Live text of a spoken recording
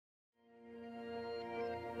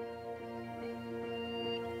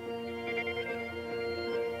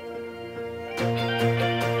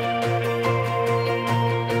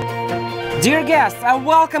Dear guests, I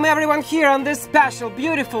welcome everyone here on this special,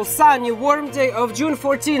 beautiful, sunny, warm day of June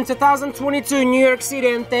 14, 2022 in New York City,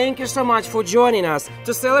 and thank you so much for joining us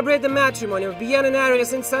to celebrate the matrimony of Bien and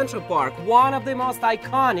Aries in Central Park, one of the most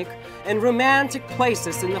iconic and romantic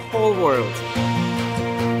places in the whole world.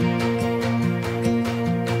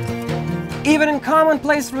 Even in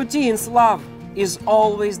commonplace routines, love is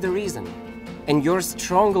always the reason, and your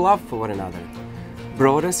strong love for one another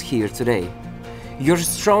brought us here today. Your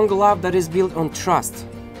strong love that is built on trust,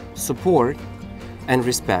 support, and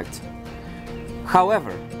respect.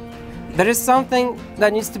 However, there is something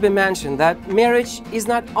that needs to be mentioned, that marriage is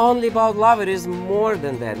not only about love, it is more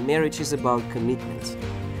than that. Marriage is about commitment,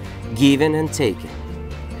 giving and taking,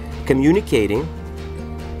 communicating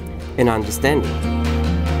and understanding.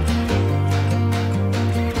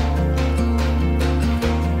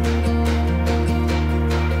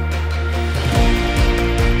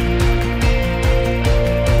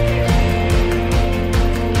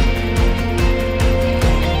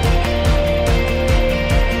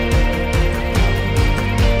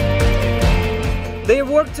 They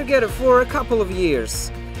worked together for a couple of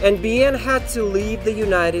years, and Bien had to leave the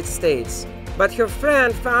United States, but her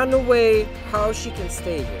friend found a way how she can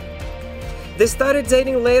stay here. They started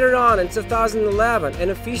dating later on in 2011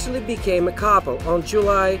 and officially became a couple on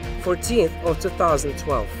July 14th of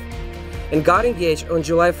 2012, and got engaged on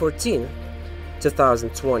July 14th,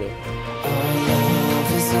 2020.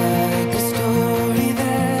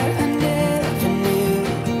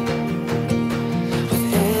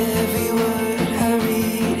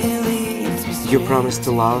 You promise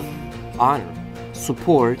to love, honor,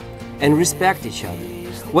 support, and respect each other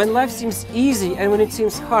when life seems easy and when it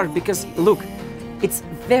seems hard, because look, it's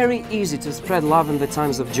very easy to spread love in the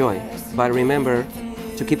times of joy, but remember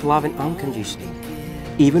to keep loving unconditionally,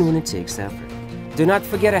 even when it takes effort. Do not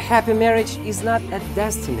forget, a happy marriage is not a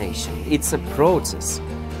destination, it's a process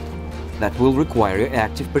that will require your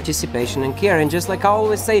active participation and care. And just like I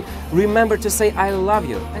always say, remember to say I love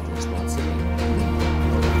you at least once a day.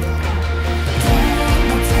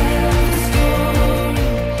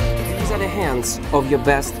 Hands of your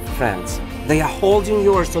best friends. They are holding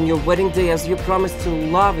yours on your wedding day as you promise to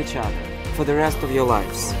love each other for the rest of your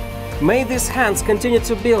lives. May these hands continue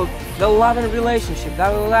to build the loving relationship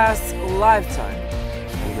that will last a lifetime,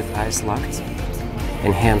 and with eyes locked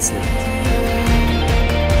and hands linked.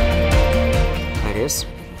 Aries,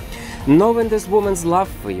 knowing this woman's love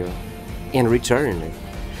for you and returning it,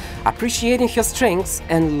 appreciating her strengths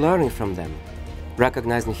and learning from them,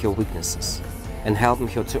 recognizing her weaknesses and helping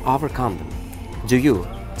her to overcome them. Do you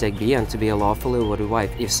take Bien to be a lawfully wedded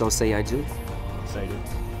wife? If so, say I do. Yes, I do.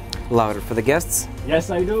 Louder for the guests. Yes,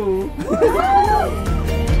 I do.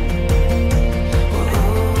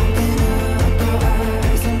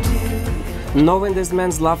 Knowing this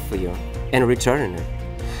man's love for you and returning it,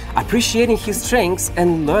 appreciating his strengths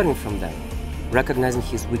and learning from them, recognizing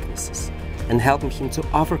his weaknesses and helping him to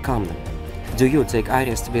overcome them. Do you take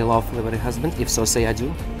Aries to be a lawfully wedded husband? If so, say I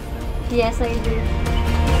do. Yes, I do.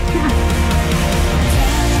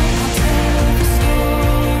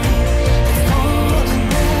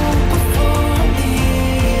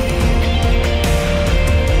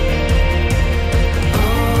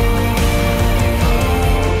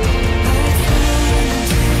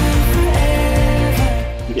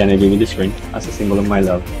 Can I give you this ring as a symbol of my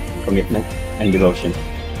love, commitment, and devotion?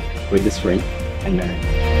 With this ring, I'm married.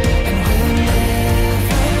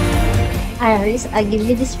 Iris, I give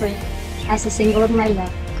you this ring as a symbol of my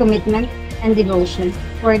love, commitment, and devotion.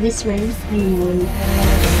 For this ring, I'm married.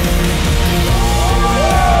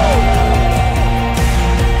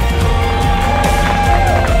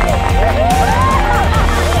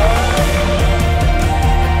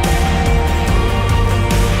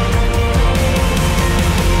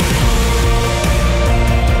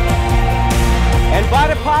 And by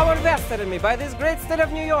the power vested in me by this great state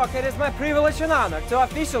of New York, it is my privilege and honor to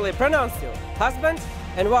officially pronounce you husband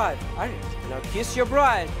and wife. Aries, now kiss your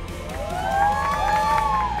bride